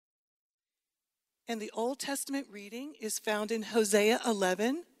And the Old Testament reading is found in Hosea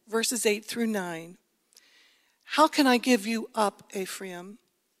 11, verses 8 through 9. How can I give you up, Ephraim?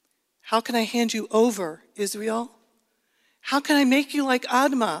 How can I hand you over, Israel? How can I make you like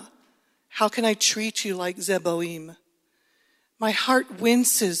Admah? How can I treat you like Zeboim? My heart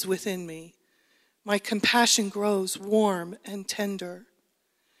winces within me. My compassion grows warm and tender.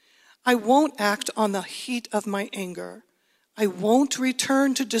 I won't act on the heat of my anger. I won't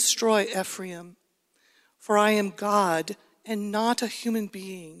return to destroy Ephraim. For I am God and not a human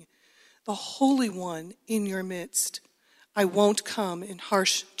being, the Holy One in your midst. I won't come in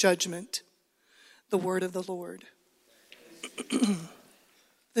harsh judgment. The word of the Lord.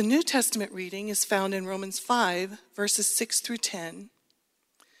 The New Testament reading is found in Romans 5, verses 6 through 10.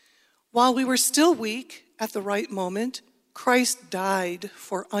 While we were still weak at the right moment, Christ died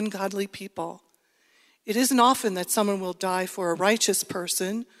for ungodly people. It isn't often that someone will die for a righteous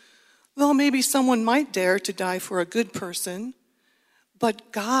person, though maybe someone might dare to die for a good person.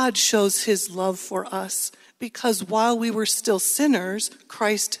 But God shows his love for us because while we were still sinners,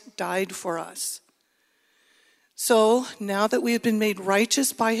 Christ died for us. So now that we have been made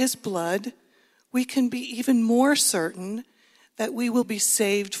righteous by his blood, we can be even more certain that we will be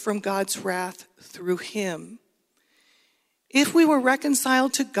saved from God's wrath through him. If we were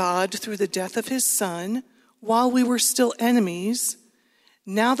reconciled to God through the death of his Son while we were still enemies,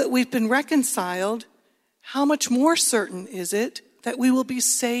 now that we've been reconciled, how much more certain is it that we will be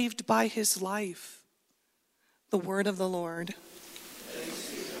saved by his life? The word of the Lord.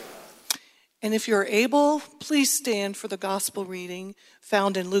 And if you're able, please stand for the gospel reading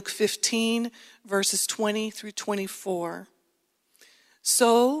found in Luke 15, verses 20 through 24.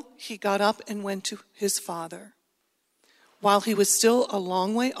 So he got up and went to his father. While he was still a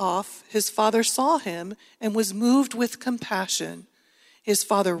long way off, his father saw him and was moved with compassion. His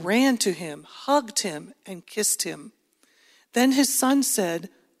father ran to him, hugged him, and kissed him. Then his son said,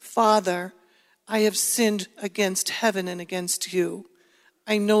 "Father, I have sinned against heaven and against you.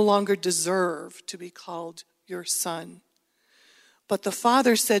 I no longer deserve to be called your son." But the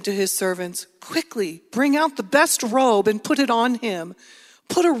father said to his servants, "Quickly, bring out the best robe and put it on him.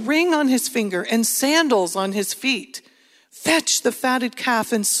 Put a ring on his finger and sandals on his feet. Fetch the fatted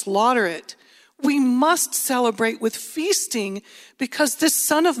calf and slaughter it. We must celebrate with feasting because this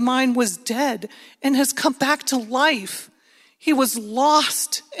son of mine was dead and has come back to life. He was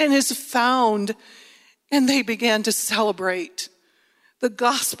lost and is found." And they began to celebrate. The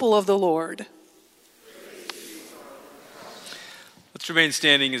gospel of the Lord. Let's remain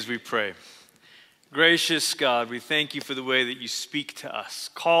standing as we pray. Gracious God, we thank you for the way that you speak to us,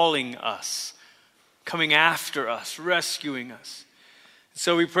 calling us, coming after us, rescuing us.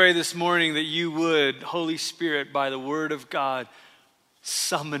 So we pray this morning that you would, Holy Spirit, by the word of God,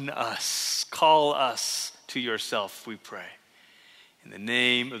 summon us, call us to yourself, we pray. In the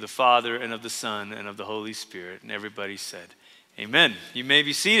name of the Father and of the Son and of the Holy Spirit. And everybody said, amen. You may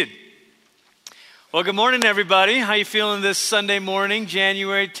be seated. Well, good morning, everybody. How you feeling this Sunday morning,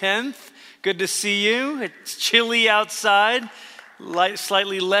 January 10th? Good to see you. It's chilly outside,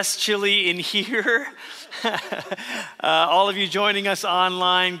 slightly less chilly in here. All of you joining us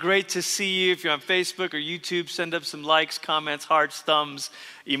online, great to see you. If you're on Facebook or YouTube, send up some likes, comments, hearts, thumbs,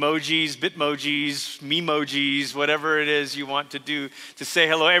 emojis, bitmojis, memojis, whatever it is you want to do to say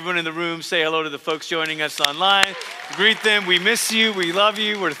hello. Everyone in the room, say hello to the folks joining us online. Greet them. We miss you. We love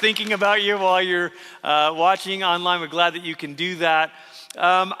you. We're thinking about you while you're watching online. We're glad that you can do that.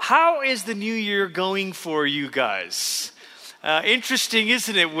 How is the new year going for you guys? Interesting,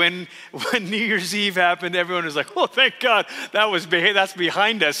 isn't it? When New Year's Eve happened, everyone was like, "Oh, thank God, that's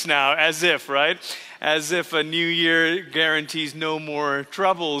behind us now." As if, right? As if a new year guarantees no more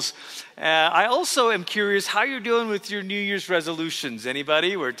troubles. I also am curious how you're doing with your New Year's resolutions.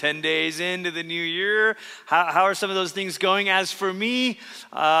 Anybody? We're 10 days into the new year. How are some of those things going? As for me,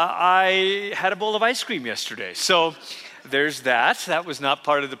 I had a bowl of ice cream yesterday, so there's that. That was not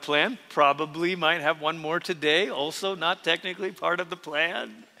part of the plan. Probably might have one more today. Also not technically part of the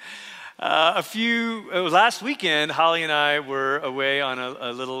plan. Last weekend, Holly and I were away on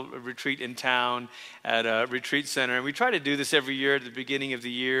a little retreat in town at a retreat center. And we try to do this every year at the beginning of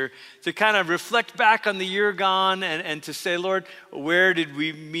the year to kind of reflect back on the year gone and to say, Lord, where did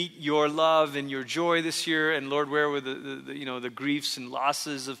we meet your love and your joy this year? And Lord, where were the griefs and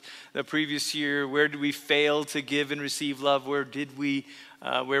losses of the previous year? Where did we fail to give and receive love? Where did we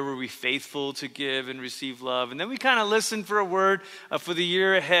Where were we faithful to give and receive love? And then we kind of listen for a word for the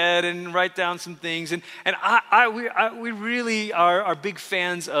year ahead and write down some things. And we really are big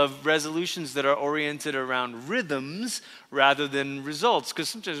fans of resolutions that are oriented around rhythms rather than results, because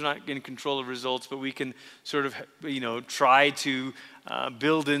sometimes we're not in control of results, but we can sort of, try to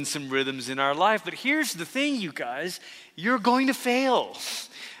build in some rhythms in our life. But here's the thing, you guys, you're going to fail.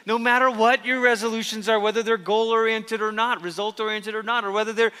 No matter what your resolutions are, whether they're goal-oriented or not, result-oriented or not, or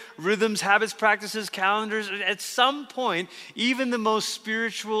whether they're rhythms, habits, practices, calendars, at some point, even the most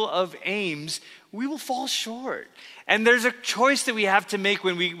spiritual of aims, we will fall short. And there's a choice that we have to make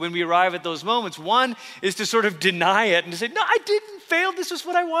when we arrive at those moments. One is to sort of deny it and to say, no, I didn't fail. This was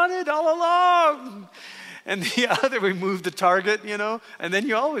what I wanted all along. And the other, we move the target, and then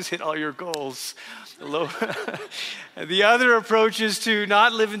you always hit all your goals. The other approach is to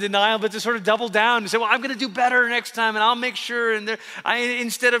not live in denial, but to sort of double down and say, well, I'm going to do better next time, and I'll make sure. And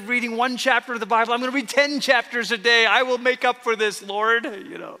instead of reading one chapter of the Bible, I'm going to read 10 chapters a day. I will make up for this, Lord.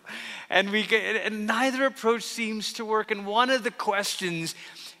 And neither approach seems to work. And one of the questions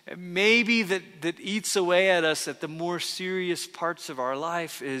maybe that eats away at us at the more serious parts of our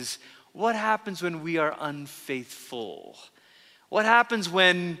life is, what happens when we are unfaithful? What happens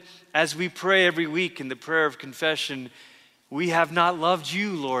when, as we pray every week in the prayer of confession, we have not loved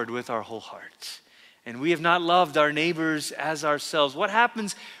you, Lord, with our whole heart, and we have not loved our neighbors as ourselves? What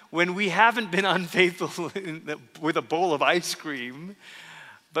happens when we haven't been unfaithful with a bowl of ice cream,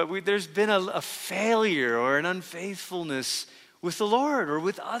 but there's been a failure or an unfaithfulness with the Lord or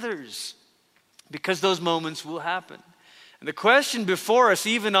with others? Because those moments will happen. And the question before us,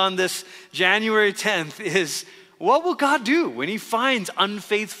 even on this January 10th, is, what will God do when he finds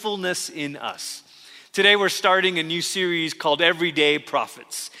unfaithfulness in us? Today we're starting a new series called Everyday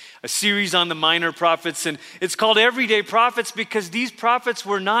Prophets, a series on the minor prophets. And it's called Everyday Prophets because these prophets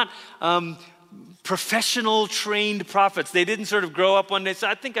were not professional trained prophets. They didn't sort of grow up one day, so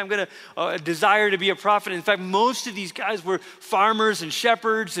I think I'm going to desire to be a prophet. In fact, most of these guys were farmers and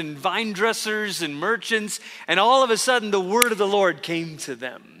shepherds and vine dressers and merchants, and all of a sudden the word of the Lord came to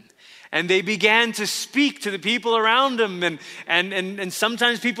them. And they began to speak to the people around them. And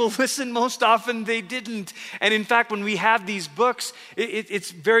sometimes people listened, most often they didn't. And in fact, when we have these books,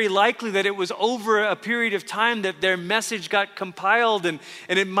 it's very likely that it was over a period of time that their message got compiled. And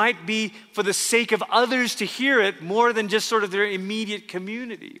it might be for the sake of others to hear it more than just sort of their immediate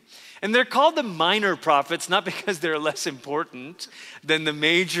community. And they're called the minor prophets, not because they're less important than the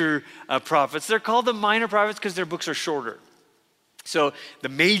major prophets. They're called the minor prophets because their books are shorter. So the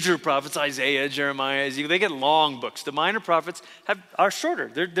major prophets, Isaiah, Jeremiah, Ezekiel, they get long books. The minor prophets are shorter.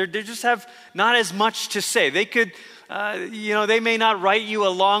 They just have not as much to say. They could, they may not write you a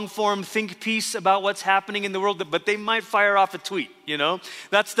long-form think piece about what's happening in the world, but they might fire off a tweet,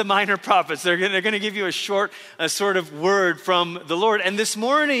 That's the minor prophets. They're going to give you a short sort of word from the Lord. And this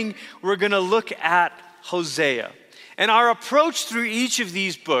morning, we're going to look at Hosea. And our approach through each of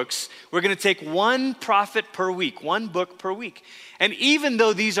these books, we're going to take one prophet per week, one book per week. And even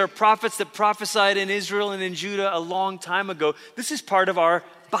though these are prophets that prophesied in Israel and in Judah a long time ago, this is part of our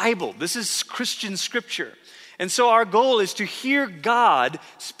Bible. This is Christian scripture. And so our goal is to hear God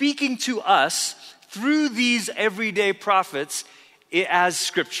speaking to us through these everyday prophets as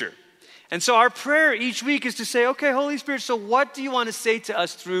scripture. And so our prayer each week is to say, okay, Holy Spirit, so what do you want to say to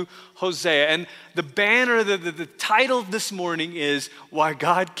us through Hosea? And the banner, the title this morning is, Why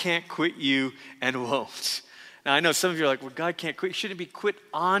God Can't Quit You and Won't. Now, I know some of you are like, well, God can't quit. Shouldn't it be quit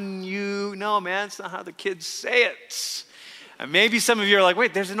on you? No, man, it's not how the kids say it. And maybe some of you are like,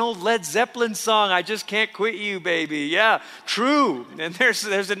 wait, there's an old Led Zeppelin song, I just can't quit you, baby. Yeah, true. And there's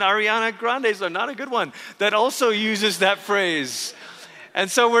an Ariana Grande song, not a good one, that also uses that phrase. And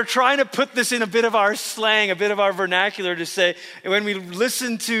so we're trying to put this in a bit of our slang, a bit of our vernacular to say, when we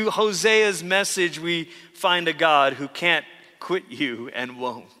listen to Hosea's message, we find a God who can't quit you and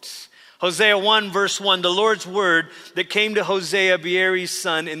won't. Hosea 1 verse 1, the Lord's word that came to Hosea, Beeri's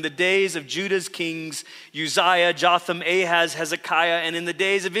son, in the days of Judah's kings, Uzziah, Jotham, Ahaz, Hezekiah, and in the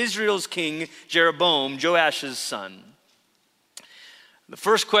days of Israel's king, Jeroboam, Joash's son. The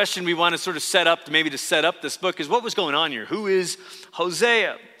first question we want to sort of set up this book is, what was going on here? Who is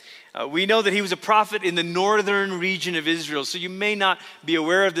Hosea? We know that he was a prophet in the northern region of Israel. So you may not be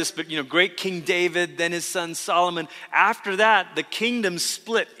aware of this, but great King David, then his son Solomon. After that, the kingdom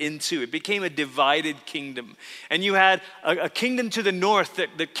split in two. It became a divided kingdom. And you had a kingdom to the north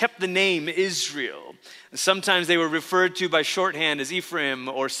that kept the name Israel. And sometimes they were referred to by shorthand as Ephraim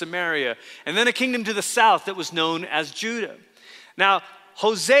or Samaria. And then a kingdom to the south that was known as Judah. Now,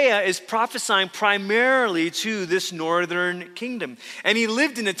 Hosea is prophesying primarily to this northern kingdom. And he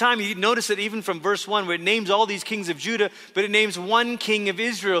lived in a time, you notice that even from verse 1, where it names all these kings of Judah, but it names one king of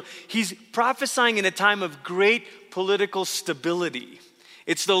Israel. He's prophesying in a time of great political stability.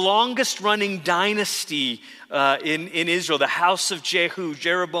 It's the longest running dynasty in Israel, the house of Jehu,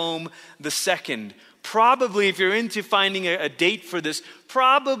 Jeroboam II. Probably, if you're into finding a date for this,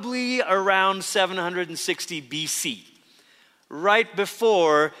 probably around 760 BC. Right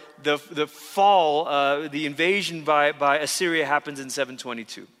before the fall, the invasion by Assyria happens in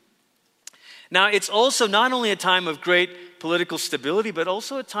 722. Now, it's also not only a time of great political stability, but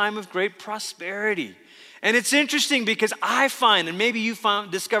also a time of great prosperity. And it's interesting because I find, and maybe you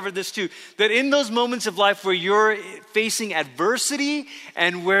discovered this too, that in those moments of life where you're facing adversity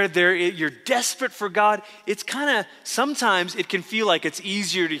and where you're desperate for God, it's kind of, sometimes it can feel like it's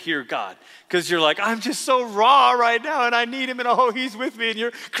easier to hear God. Because you're like, I'm just so raw right now and I need him and oh, he's with me, and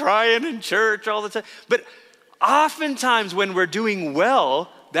you're crying in church all the time. But oftentimes when we're doing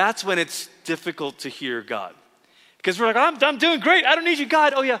well, that's when it's difficult to hear God. Because we're like, I'm doing great. I don't need you,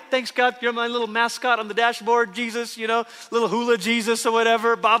 God. Oh yeah, thanks, God. You're my little mascot on the dashboard, Jesus, little hula Jesus or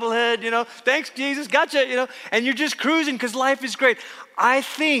whatever, bobblehead, Thanks, Jesus, gotcha, And you're just cruising because life is great. I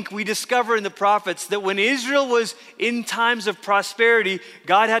think we discover in the prophets that when Israel was in times of prosperity,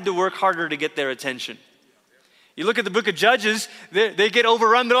 God had to work harder to get their attention. You look at the book of Judges, they get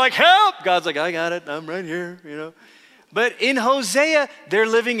overrun. They're like, help! God's like, I got it. I'm right here, But in Hosea, they're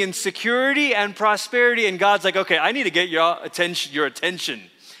living in security and prosperity, and God's like, okay, I need to get your attention.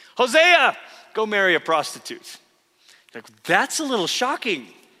 Hosea, go marry a prostitute. Like, that's a little shocking.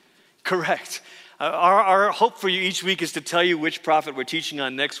 Correct. Our hope for you each week is to tell you which prophet we're teaching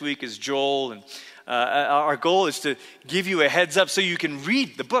on. Next week is Joel, and our goal is to give you a heads up so you can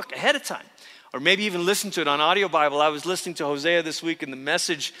read the book ahead of time. Or maybe even listen to it on audio Bible. I was listening to Hosea this week in the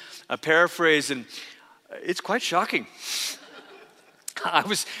Message paraphrase, and it's quite shocking. I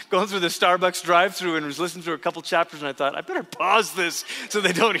was going through the Starbucks drive-thru and was listening to a couple chapters, and I thought, I better pause this so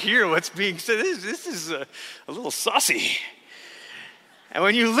they don't hear what's being said. This is a little saucy. And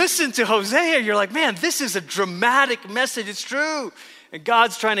when you listen to Hosea, you're like, man, this is a dramatic message. It's true. And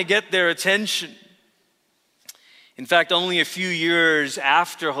God's trying to get their attention. In fact, only a few years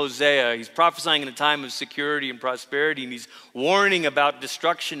after Hosea, he's prophesying in a time of security and prosperity, and he's warning about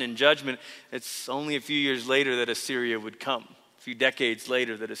destruction and judgment. It's only a few years later that Assyria would come, a few decades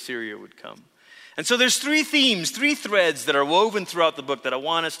later that Assyria would come. And so there's three themes, three threads that are woven throughout the book that I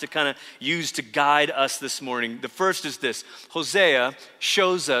want us to kind of use to guide us this morning. The first is this: Hosea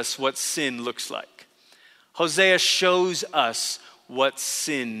shows us what sin looks like. Hosea shows us what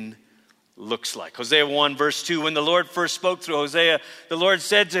sin looks like. Hosea 1 verse 2, when the Lord first spoke through Hosea, the Lord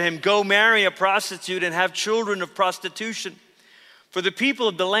said to him, go marry a prostitute and have children of prostitution. For the people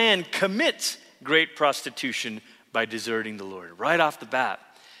of the land commit great prostitution by deserting the Lord. Right off the bat,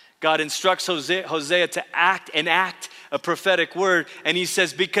 God instructs Hosea to act a prophetic word. And he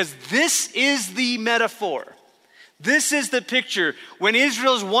says, because this is the metaphor. This is the picture. When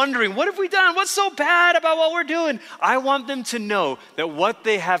Israel's wondering, what have we done? What's so bad about what we're doing? I want them to know that what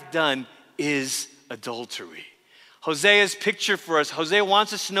they have done is adultery. Hosea's picture for us, Hosea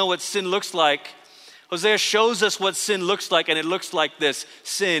wants us to know what sin looks like. Hosea shows us what sin looks like, and it looks like this.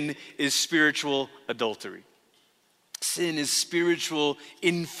 Sin is spiritual adultery. Sin is spiritual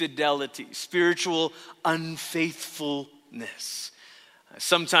infidelity, spiritual unfaithfulness.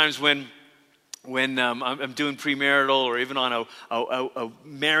 Sometimes when I'm doing premarital or even on a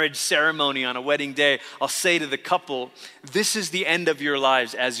marriage ceremony on a wedding day, I'll say to the couple, this is the end of your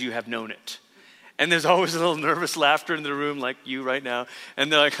lives as you have known it. And there's always a little nervous laughter in the room, like you right now.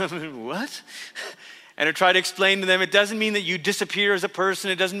 And they're like, what? And I try to explain to them, it doesn't mean that you disappear as a person.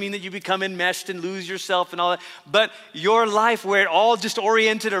 It doesn't mean that you become enmeshed and lose yourself and all that. But your life where it all just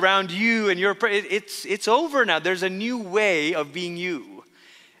oriented around you and it's over now. There's a new way of being you.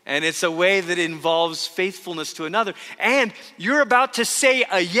 And it's a way that involves faithfulness to another. And you're about to say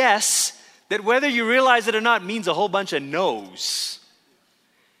a yes that, whether you realize it or not, means a whole bunch of no's.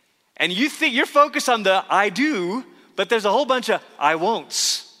 And you think you're focused on the I do, but there's a whole bunch of I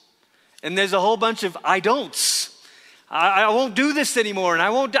won'ts. And there's a whole bunch of I don'ts. I won't do this anymore. And I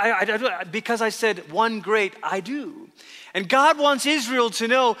won't, because I said one great I do. And God wants Israel to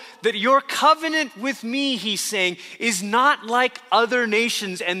know that your covenant with me, he's saying, is not like other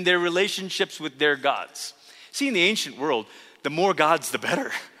nations and their relationships with their gods. See, in the ancient world, the more gods, the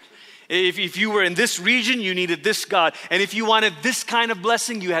better. If you were in this region, you needed this God. And if you wanted this kind of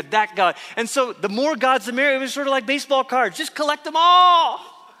blessing, you had that God. And so the more gods, the merrier. It was sort of like baseball cards. Just collect them all.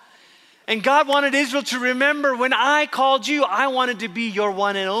 And God wanted Israel to remember, when I called you, I wanted to be your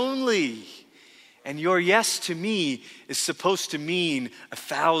one and only. And your yes to me is supposed to mean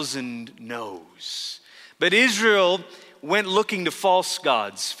 1,000 no's. But Israel went looking to false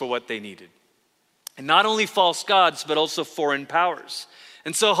gods for what they needed. And not only false gods, but also foreign powers.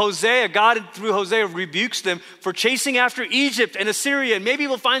 And so Hosea, God through Hosea rebukes them for chasing after Egypt and Assyria. And maybe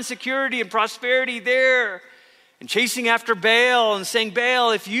we'll find security and prosperity there. And chasing after Baal and saying, Baal,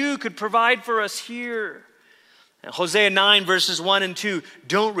 if you could provide for us here. And Hosea 9 verses 1 and 2,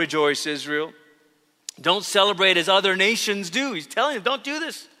 don't rejoice, Israel. Don't celebrate as other nations do. He's telling them, don't do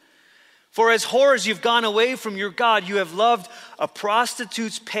this. For as whores you've gone away from your God, you have loved a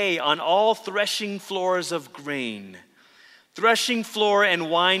prostitute's pay on all threshing floors of grain. Threshing floor and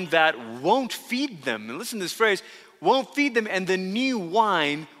wine vat won't feed them. And listen to this phrase, won't feed them, and the new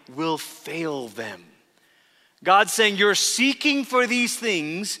wine will fail them. God's saying you're seeking for these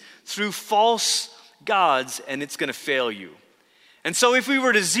things through false gods, and it's going to fail you. And so if we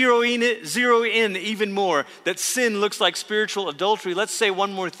were to zero in even more that sin looks like spiritual adultery, let's say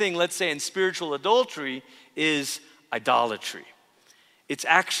one more thing. Let's say in spiritual adultery is idolatry. It's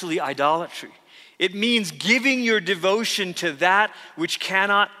actually idolatry. It means giving your devotion to that which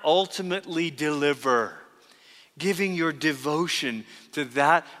cannot ultimately deliver. Giving your devotion to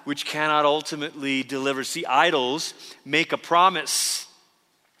that which cannot ultimately deliver. See, idols make a promise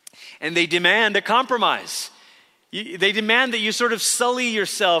and they demand a compromise. They demand that you sort of sully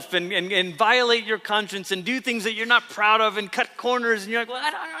yourself and violate your conscience and do things that you're not proud of and cut corners. And you're like, well,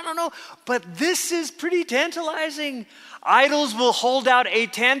 I don't know. But this is pretty tantalizing. Idols will hold out a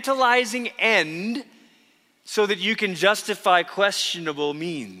tantalizing end so that you can justify questionable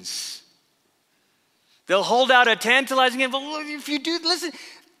means. They'll hold out a tantalizing end. Well, if you do, listen,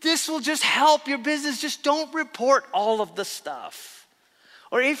 this will just help your business. Just don't report all of the stuff.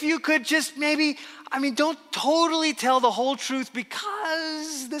 Or if you could just don't totally tell the whole truth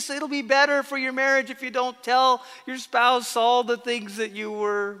because it'll be better for your marriage if you don't tell your spouse all the things that you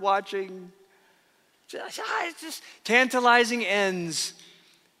were watching. Just tantalizing ends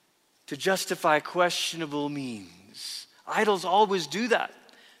to justify questionable means. Idols always do that.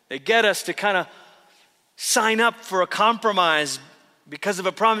 They get us to kind of sign up for a compromise because of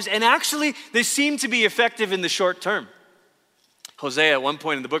a promise. And actually, they seem to be effective in the short term. Hosea at one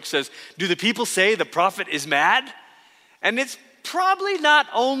point in the book says, do the people say the prophet is mad? And it's probably not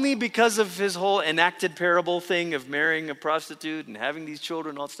only because of his whole enacted parable thing of marrying a prostitute and having these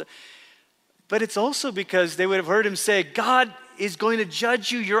children and all that stuff, but it's also because they would have heard him say, God is going to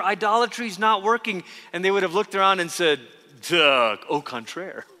judge you, your idolatry is not working. And they would have looked around and said, duh, au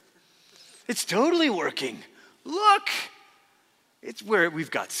contraire. It's totally working. Look. It's where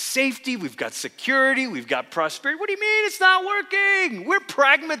we've got safety, we've got security, we've got prosperity. What do you mean it's not working? We're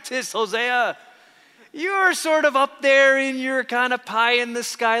pragmatists, Hosea. You're sort of up there in your kind of pie in the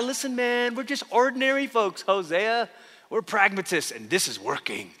sky. Listen, man, we're just ordinary folks, Hosea. We're pragmatists, and this is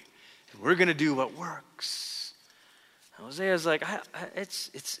working. And we're going to do what works. Hosea's like,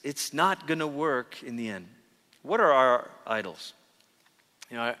 it's not going to work in the end. What are our idols?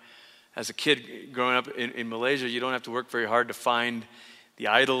 As a kid growing up in Malaysia, you don't have to work very hard to find the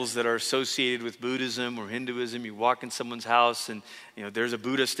idols that are associated with Buddhism or Hinduism. You walk in someone's house and there's a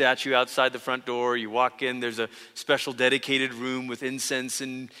Buddha statue outside the front door. You walk in, there's a special dedicated room with incense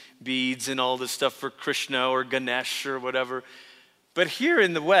and beads and all this stuff for Krishna or Ganesh or whatever. But here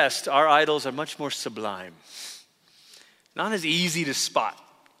in the West, our idols are much more sublime. Not as easy to spot.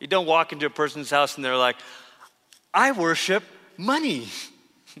 You don't walk into a person's house and they're like, I worship money.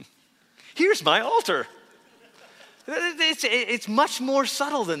 Here's my altar. It's much more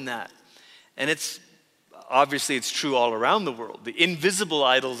subtle than that. And it's true all around the world. The invisible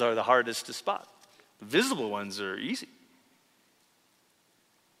idols are the hardest to spot. The visible ones are easy.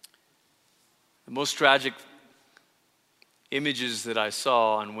 The most tragic images that I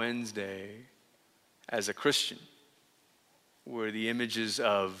saw on Wednesday as a Christian were the images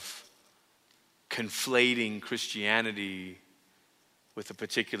of conflating Christianity with a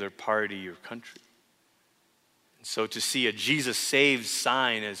particular party or country. And so to see a Jesus Saves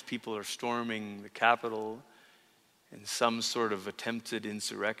sign as people are storming the Capitol in some sort of attempted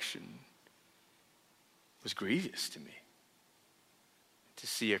insurrection was grievous to me. To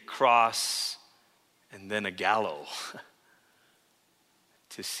see a cross and then a gallows.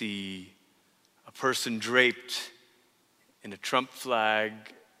 To see a person draped in a Trump flag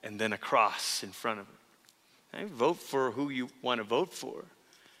and then a cross in front of it. I vote for who you want to vote for.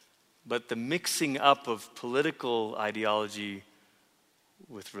 But the mixing up of political ideology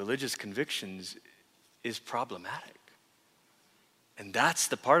with religious convictions is problematic. And that's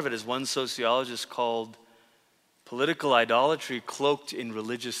the part of it, as one sociologist called political idolatry cloaked in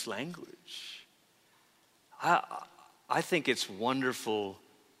religious language. I think it's wonderful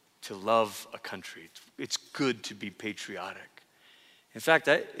to love a country. It's good to be patriotic. In fact,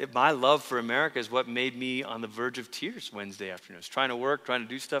 my love for America is what made me on the verge of tears Wednesday afternoon. I was trying to work, trying to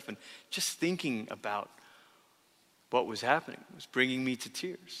do stuff, and just thinking about what was happening was bringing me to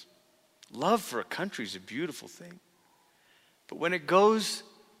tears. Love for a country is a beautiful thing. But when it goes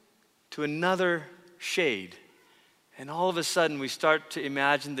to another shade, and all of a sudden we start to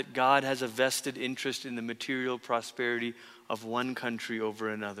imagine that God has a vested interest in the material prosperity of one country over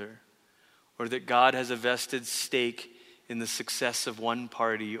another, or that God has a vested stake in the success of one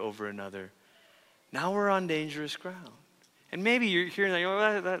party over another, now we're on dangerous ground. And maybe you're hearing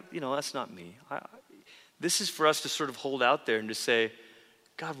that, that's not me. This is for us to sort of hold out there and to say,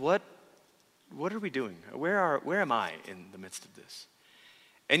 God, what are we doing? Where am I in the midst of this?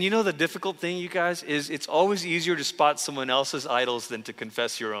 And the difficult thing, you guys, is it's always easier to spot someone else's idols than to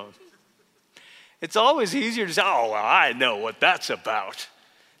confess your own. It's always easier to say, oh, well, I know what that's about.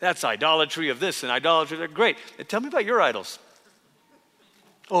 That's idolatry of this and idolatry of that. Great. Tell me about your idols.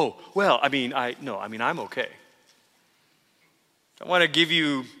 Oh, well, I'm okay. I want to give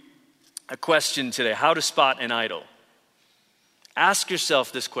you a question today, how to spot an idol. Ask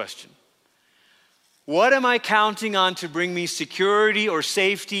yourself this question. What am I counting on to bring me security or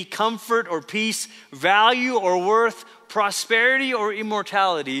safety, comfort or peace, value or worth, prosperity or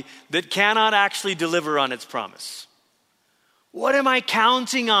immortality that cannot actually deliver on its promise? What am I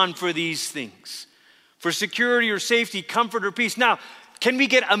counting on for these things? For security or safety, comfort or peace. Now, can we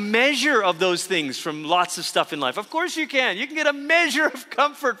get a measure of those things from lots of stuff in life? Of course you can. You can get a measure of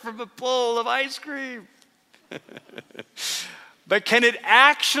comfort from a bowl of ice cream. But can it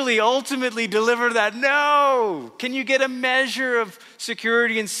actually ultimately deliver that? No. Can you get a measure of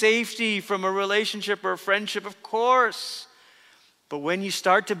security and safety from a relationship or a friendship? Of course. But when you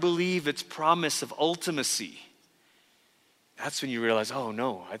start to believe its promise of ultimacy, that's when you realize, oh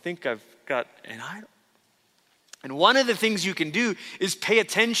no, I think I've got an idol. And one of the things you can do is pay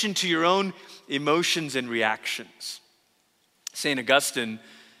attention to your own emotions and reactions. St. Augustine,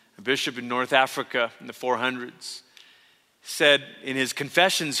 a bishop in North Africa in the 400s, said in his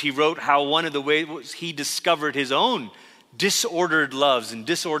Confessions, he wrote how one of the ways he discovered his own disordered loves and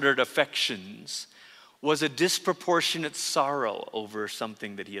disordered affections was a disproportionate sorrow over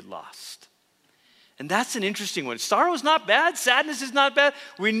something that he had lost. And that's an interesting one. Sorrow is not bad. Sadness is not bad.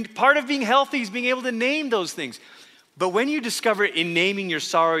 Part of being healthy is being able to name those things. But when you discover in naming your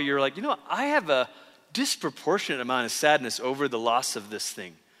sorrow, you're like, I have a disproportionate amount of sadness over the loss of this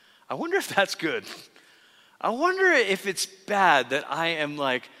thing. I wonder if that's good. I wonder if it's bad that I am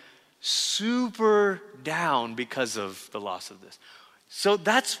like super down because of the loss of this. So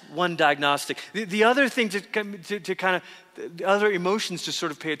that's one diagnostic. The other thing to kind of, the other emotions to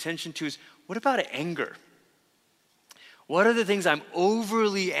sort of pay attention to is, what about anger? What are the things I'm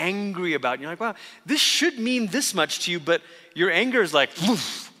overly angry about? And you're like, wow, this should mean this much to you, but your anger is like,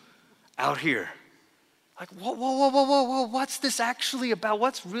 woof, out here. Like, whoa, what's this actually about?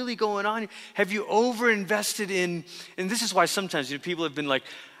 What's really going on? Have you overinvested in, and this is why sometimes people have been like,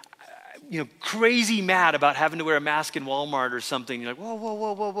 crazy mad about having to wear a mask in Walmart or something. You're like,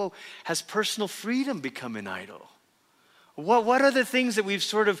 whoa. Has personal freedom become an idol? What are the things that we've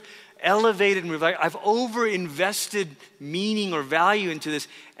sort of elevated and I've overinvested meaning or value into this,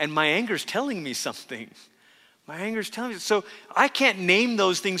 and my anger's telling me something. My anger is telling me. So I can't name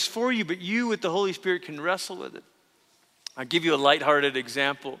those things for you, but you with the Holy Spirit can wrestle with it. I'll give you a lighthearted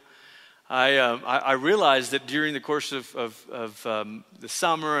example. I realized that during the course of the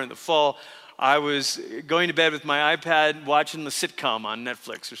summer and the fall, I was going to bed with my iPad, watching the sitcom on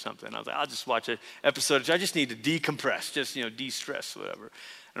Netflix or something. I was like, I'll just watch an episode. I just need to decompress, just, de-stress, whatever.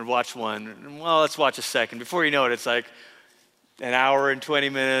 And watch one. And, let's watch a second. Before you know it, it's like an hour and 20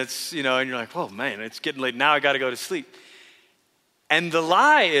 minutes, and you're like, oh man, it's getting late. Now I got to go to sleep. And the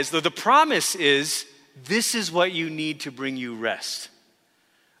lie is, the promise is, this is what you need to bring you rest.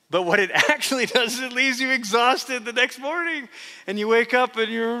 But what it actually does is it leaves you exhausted the next morning. And you wake up and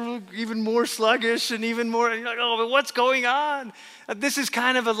you're even more sluggish and even more, and you're like, oh, but what's going on? This is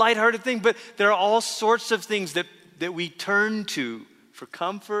kind of a lighthearted thing, but there are all sorts of things that we turn to for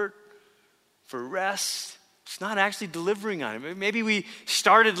comfort, for rest. It's not actually delivering on it. Maybe we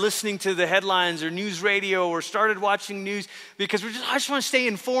started listening to the headlines or news radio or started watching news because I just want to stay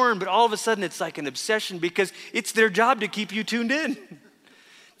informed, but all of a sudden it's like an obsession because it's their job to keep you tuned in.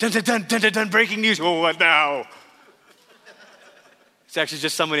 Dun, dun, dun, dun, dun, dun, breaking news. Oh, what now? It's actually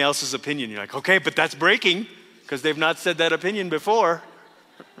just somebody else's opinion. You're like, okay, but that's breaking. because they've not said that opinion before.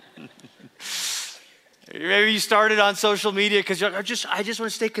 Maybe you started on social media because I just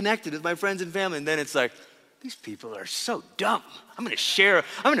want to stay connected with my friends and family. And then it's like, these people are so dumb. I'm going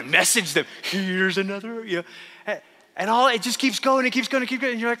to message them. Here's another, and all, it just keeps going,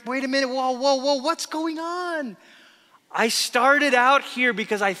 and you're like, wait a minute, whoa, what's going on? I started out here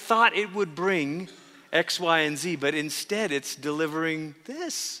because I thought it would bring X, Y, and Z, but instead it's delivering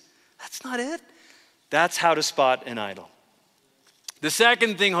this. That's not it. That's how to spot an idol. The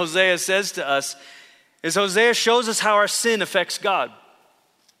second thing Hosea says to us is Hosea shows us how our sin affects God.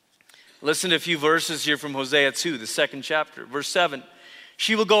 Listen to a few verses here from Hosea 2, the second chapter. Verse 7,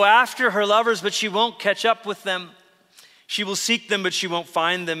 she will go after her lovers, but she won't catch up with them. She will seek them, but she won't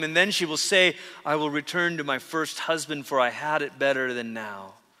find them. And then she will say, I will return to my first husband, for I had it better than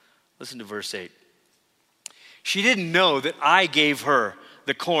now. Listen to verse 8. She didn't know that I gave her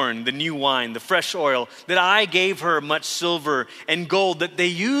the corn, the new wine, the fresh oil, that I gave her much silver and gold that they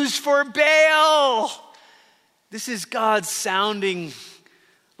used for Baal. This is God sounding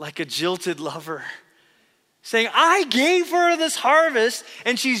like a jilted lover, saying, I gave her this harvest,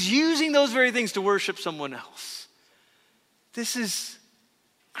 and she's using those very things to worship someone else. This is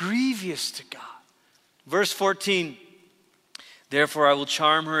grievous to God. Verse 14, therefore I will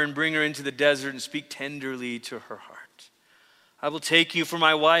charm her and bring her into the desert and speak tenderly to her heart. I will take you for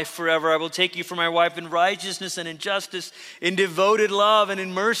my wife forever. I will take you for my wife in righteousness and in justice, in devoted love and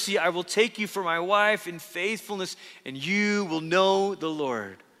in mercy. I will take you for my wife in faithfulness, and you will know the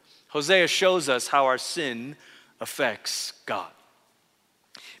Lord. Hosea shows us how our sin affects God.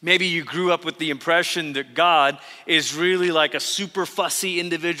 Maybe you grew up with the impression that God is really like a super fussy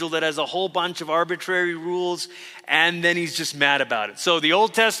individual that has a whole bunch of arbitrary rules, and then he's just mad about it. So the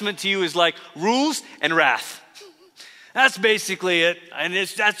Old Testament to you is like rules and wrath. That's basically it, and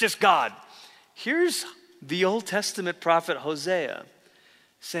that's just God. Here's the Old Testament prophet Hosea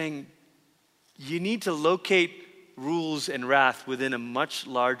saying, you need to locate rules and wrath within a much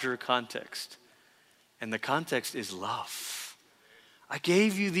larger context. And the context is love. I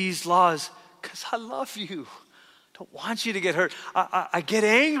gave you these laws because I love you. I don't want you to get hurt. I get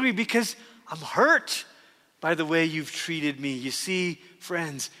angry because I'm hurt by the way you've treated me. You see,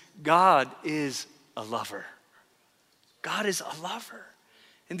 friends, God is a lover. God is a lover.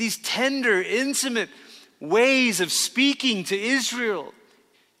 And these tender, intimate ways of speaking to Israel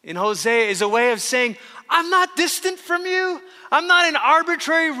in Hosea is a way of saying, I'm not distant from you. I'm not an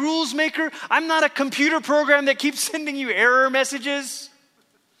arbitrary rules maker. I'm not a computer program that keeps sending you error messages.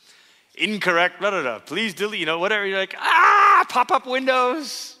 Incorrect, blah, blah, blah. Please delete, whatever. You're like, pop-up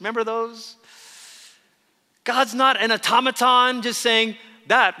windows. Remember those? God's not an automaton just saying,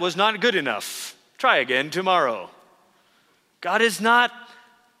 that was not good enough. Try again tomorrow. God is not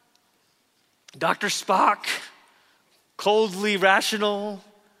Dr. Spock, coldly rational.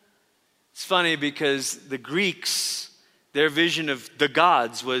 It's funny because the Greeks, their vision of the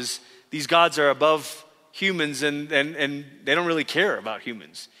gods was these gods are above humans and they don't really care about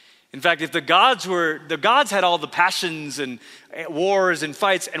humans. In fact, if the gods had all the passions and wars and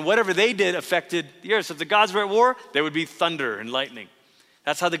fights, and whatever they did affected the earth. So if the gods were at war, there would be thunder and lightning.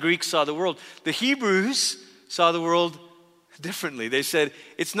 That's how the Greeks saw the world. The Hebrews saw the world differently. They said,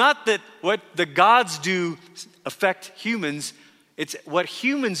 it's not that what the gods do affect humans, it's what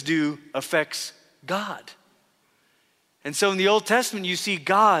humans do affects God. And so in the Old Testament, you see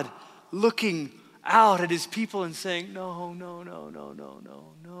God looking out at his people and saying, no,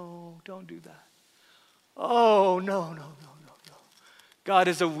 don't do that. Oh, no. God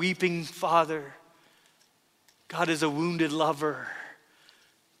is a weeping father. God is a wounded lover.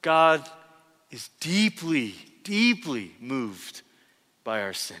 God is deeply, deeply moved by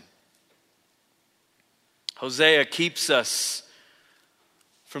our sin. Hosea keeps us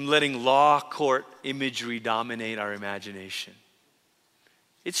from letting law court imagery dominate our imagination.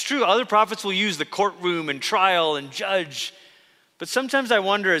 It's true, other prophets will use the courtroom and trial and judge, but sometimes I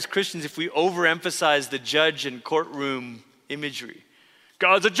wonder as Christians if we overemphasize the judge and courtroom imagery.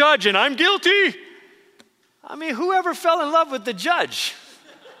 God's a judge and I'm guilty. I mean, whoever fell in love with the judge?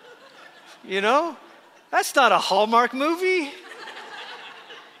 That's not a Hallmark movie.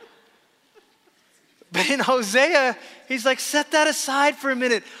 But in Hosea, he's like, set that aside for a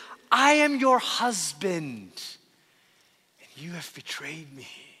minute. I am your husband, and you have betrayed me.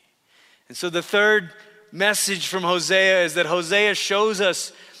 And so the third message from Hosea is that Hosea shows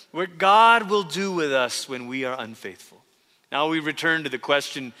us what God will do with us when we are unfaithful. Now we return to the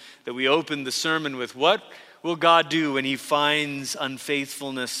question that we opened the sermon with. What will God do when he finds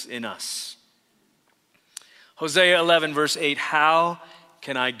unfaithfulness in us? Hosea 11 verse 8, how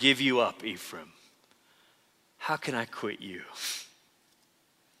can I give you up, Ephraim? how can I quit you?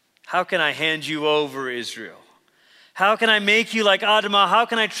 How can I hand you over, Israel? How can I make you like Admah? How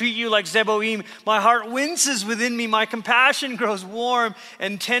can I treat you like Zeboim? My heart winces within me. My compassion grows warm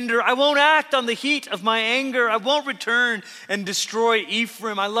and tender. I won't act on the heat of my anger. I won't return and destroy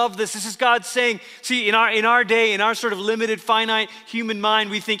Ephraim. I love this. This is God saying, see, in our day, in our sort of limited, finite human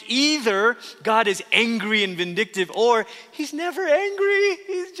mind, we think either God is angry and vindictive or he's never angry.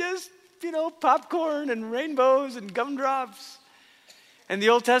 He's just, popcorn and rainbows and gumdrops. And the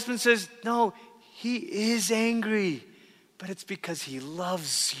Old Testament says, no, he is angry, but it's because he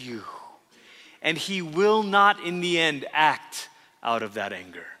loves you. And he will not in the end act out of that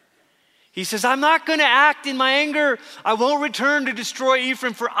anger. He says, I'm not going to act in my anger. I won't return to destroy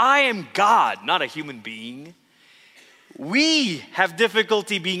Ephraim, for I am God, not a human being. We have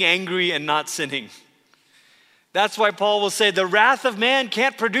difficulty being angry and not sinning. That's why Paul will say the wrath of man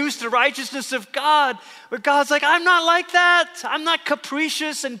can't produce the righteousness of God. But God's like, I'm not like that. I'm not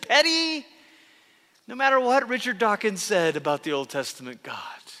capricious and petty. No matter what Richard Dawkins said about the Old Testament God.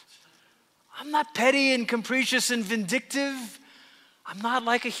 I'm not petty and capricious and vindictive. I'm not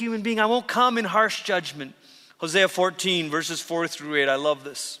like a human being. I won't come in harsh judgment. Hosea 14, verses 4 through 8. I love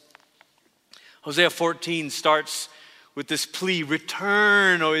this. Hosea 14 starts with this plea,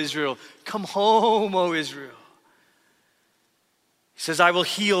 return, O Israel. Come home, O Israel. He says, I will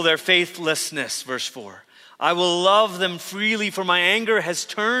heal their faithlessness, verse 4. I will love them freely, for my anger has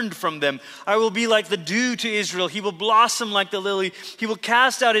turned from them. I will be like the dew to Israel. He will blossom like the lily. He will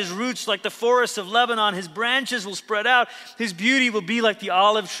cast out his roots like the forest of Lebanon. His branches will spread out. His beauty will be like the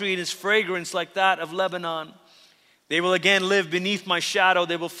olive tree, and his fragrance like that of Lebanon. They will again live beneath my shadow.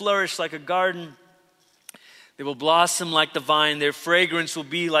 They will flourish like a garden. They will blossom like the vine. Their fragrance will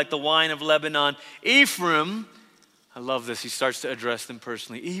be like the wine of Lebanon. Ephraim, I love this. He starts to address them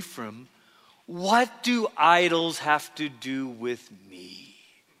personally. Ephraim, what do idols have to do with me?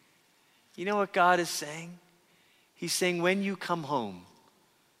 You know what God is saying? He's saying, when you come home,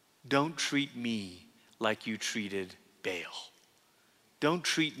 don't treat me like you treated Baal. Don't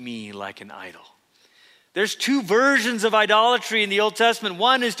treat me like an idol. There's two versions of idolatry in the Old Testament.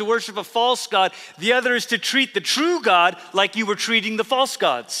 One is to worship a false god. The other is to treat the true God like you were treating the false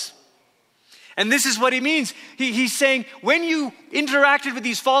gods. And this is what he means. He's saying, when you interacted with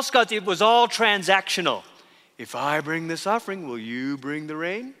these false gods, it was all transactional. If I bring this offering, will you bring the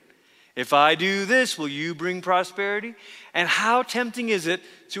rain? If I do this, will you bring prosperity? And how tempting is it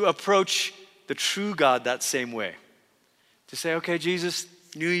to approach the true God that same way? To say, okay, Jesus,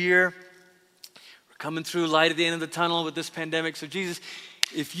 new year, we're coming through light at the end of the tunnel with this pandemic. So Jesus,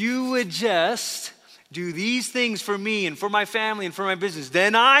 if you would just do these things for me and for my family and for my business,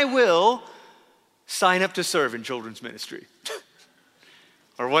 then I will sign up to serve in children's ministry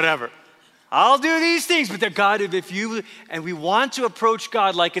or whatever. I'll do these things, but God, and we want to approach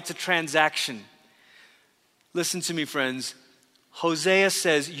God like it's a transaction. Listen to me, friends. Hosea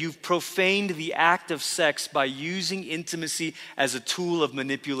says you've profaned the act of sex by using intimacy as a tool of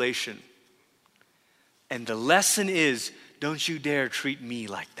manipulation. And the lesson is, don't you dare treat me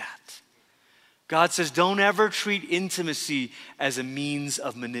like that. God says, don't ever treat intimacy as a means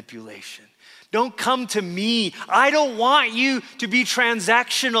of manipulation. Don't come to me. I don't want you to be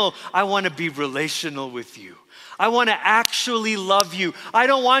transactional. I want to be relational with you. I want to actually love you. I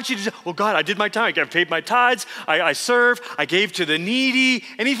don't want you to say, well, God, I did my time. I paid my tithes. I served. I gave to the needy.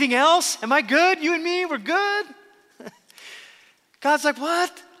 Anything else? Am I good? You and me, we're good? God's like,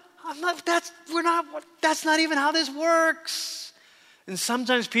 what? That's not even how this works. And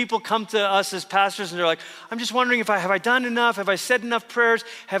sometimes people come to us as pastors and they're like, I'm just wondering have I done enough? Have I said enough prayers?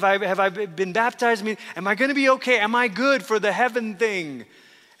 Have I been baptized? Am I going to be okay? Am I good for the heaven thing?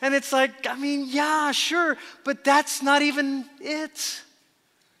 And it's like, yeah, sure, but that's not even it.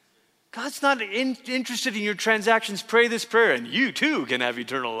 God's not interested in your transactions. Pray this prayer and you too can have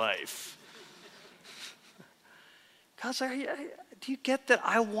eternal life. God's like, do you get that?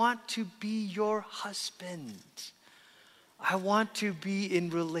 I want to be your husband. I want to be in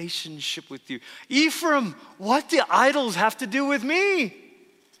relationship with you. Ephraim, what do idols have to do with me?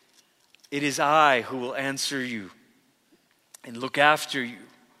 It is I who will answer you and look after you.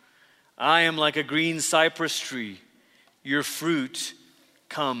 I am like a green cypress tree. Your fruit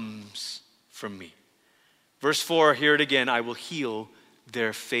comes from me. Verse 4, hear it again. I will heal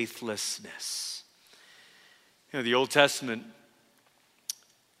their faithlessness. The Old Testament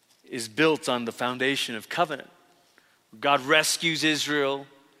is built on the foundation of covenant. God rescues Israel,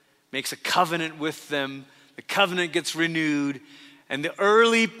 makes a covenant with them. The covenant gets renewed. And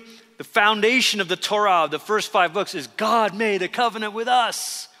the foundation of the Torah, the first 5 books, is God made a covenant with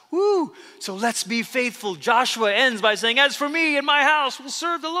us. Woo! So let's be faithful. Joshua ends by saying, as for me and my house, we'll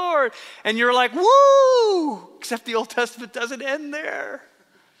serve the Lord. And you're like, woo! Except the Old Testament doesn't end there.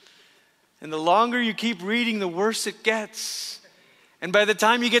 And the longer you keep reading, the worse it gets. And by the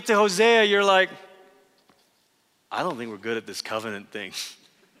time you get to Hosea, you're like, I don't think we're good at this covenant thing.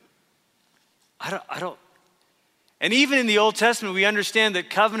 I don't. And even in the Old Testament, we understand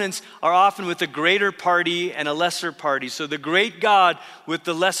that covenants are often with a greater party and a lesser party. So the great God with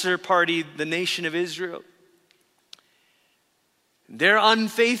the lesser party, the nation of Israel. They're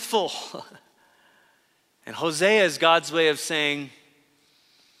unfaithful. And Hosea is God's way of saying,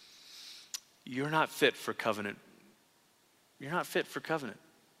 you're not fit for covenant. You're not fit for covenant.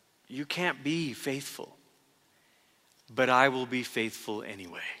 You can't be faithful. But I will be faithful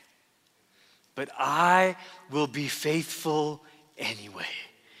anyway. But I will be faithful anyway.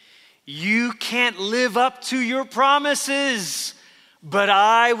 You can't live up to your promises, but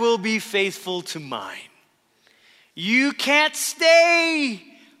I will be faithful to mine. You can't stay,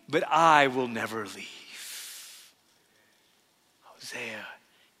 but I will never leave. Hosea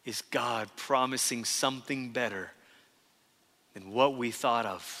is God promising something better than what we thought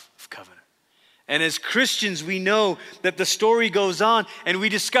of covenant. And as Christians, we know that the story goes on and we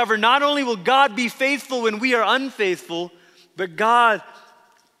discover not only will God be faithful when we are unfaithful, but God,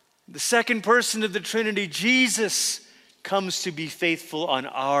 the second person of the Trinity, Jesus, comes to be faithful on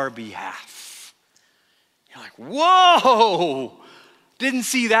our behalf. You're like, whoa! Didn't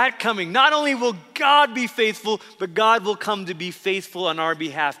see that coming. Not only will God be faithful, but God will come to be faithful on our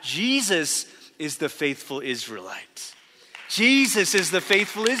behalf. Jesus is the faithful Israelite. Jesus is the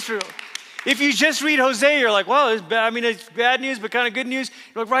faithful Israel. If you just read Hosea, you're like, well, it's bad news, but kind of good news.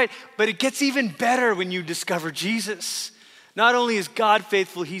 You're like, right, but it gets even better when you discover Jesus. Not only is God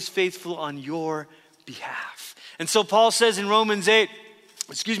faithful, he's faithful on your behalf. And so Paul says in Romans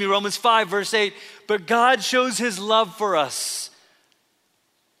 5, verse 8, but God shows his love for us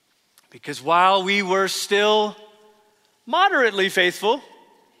because while we were still moderately faithful,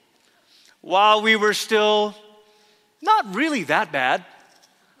 while we were still not really that bad,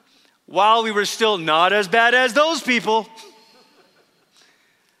 while we were still not as bad as those people,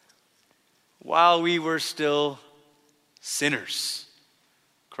 while we were still sinners,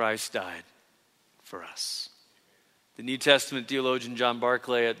 Christ died for us. The New Testament theologian John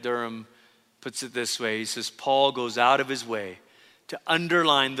Barclay at Durham puts it this way. He says, Paul goes out of his way to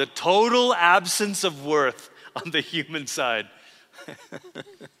underline the total absence of worth on the human side.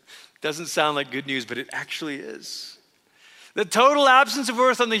 Doesn't sound like good news, but it actually is. The total absence of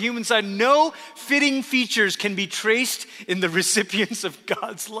worth on the human side. No fitting features can be traced in the recipients of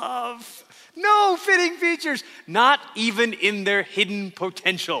God's love. No fitting features, not even in their hidden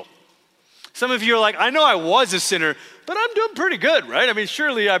potential. Some of you are like, I know I was a sinner, but I'm doing pretty good, right? I mean,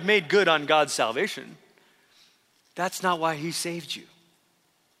 surely I've made good on God's salvation. That's not why he saved you.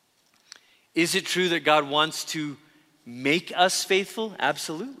 Is it true that God wants to make us faithful?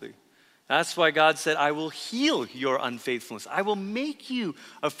 Absolutely. That's why God said, I will heal your unfaithfulness. I will make you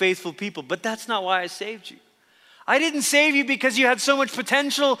a faithful people. But that's not why I saved you. I didn't save you because you had so much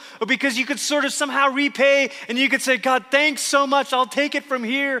potential or because you could sort of somehow repay and you could say, God, thanks so much. I'll take it from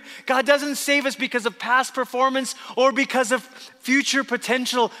here. God doesn't save us because of past performance or because of future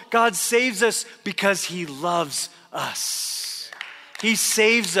potential. God saves us because he loves us. He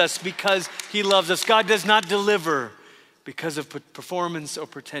saves us because he loves us. God does not deliver because of performance or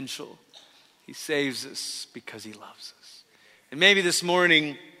potential. He saves us because he loves us. And maybe this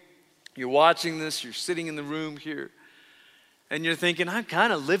morning, you're watching this, you're sitting in the room here, and you're thinking, I'm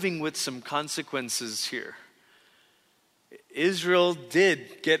kind of living with some consequences here. Israel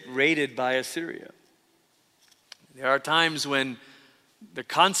did get raided by Assyria. There are times when the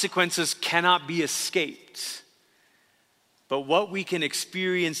consequences cannot be escaped. But what we can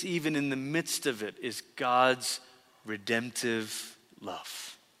experience even in the midst of it is God's redemptive love.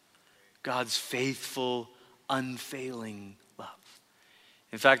 God's faithful, unfailing love.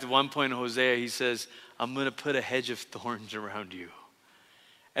 In fact, at one point in Hosea, he says, I'm going to put a hedge of thorns around you.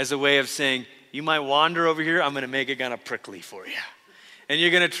 As a way of saying, you might wander over here, I'm going to make it kind of prickly for you. And you're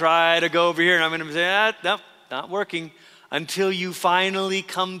going to try to go over here, and I'm going to say, nope, not working, until you finally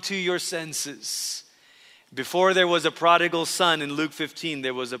come to your senses. Before there was a prodigal son in Luke 15,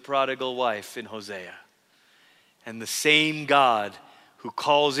 there was a prodigal wife in Hosea. And the same God who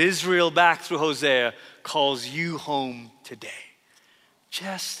calls Israel back through Hosea calls you home today.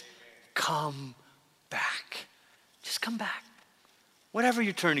 Just come back. Just come back. Whatever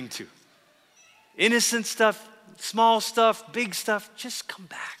you're turning to. Innocent stuff, small stuff, big stuff, just come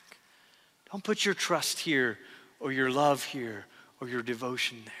back. Don't put your trust here or your love here or your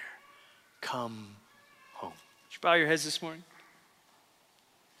devotion there. Come home. Would you bow your heads this morning?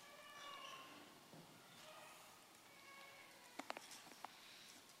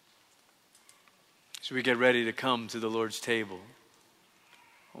 As we get ready to come to the Lord's table,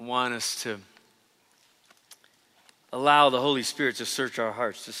 I want us to allow the Holy Spirit to search our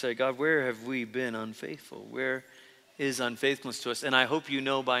hearts, to say, God, where have we been unfaithful? Where is unfaithfulness to us? And I hope you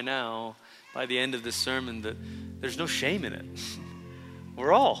know by now, by the end of this sermon, that there's no shame in it.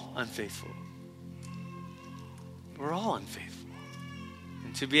 We're all unfaithful. We're all unfaithful.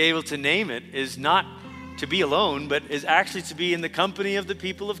 And to be able to name it is not to be alone, but is actually to be in the company of the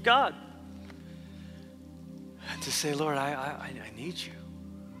people of God. And to say, Lord, I need you.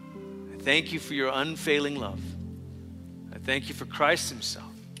 I thank you for your unfailing love. I thank you for Christ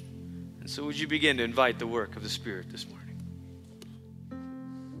himself. And so would you begin to invite the work of the Spirit this morning?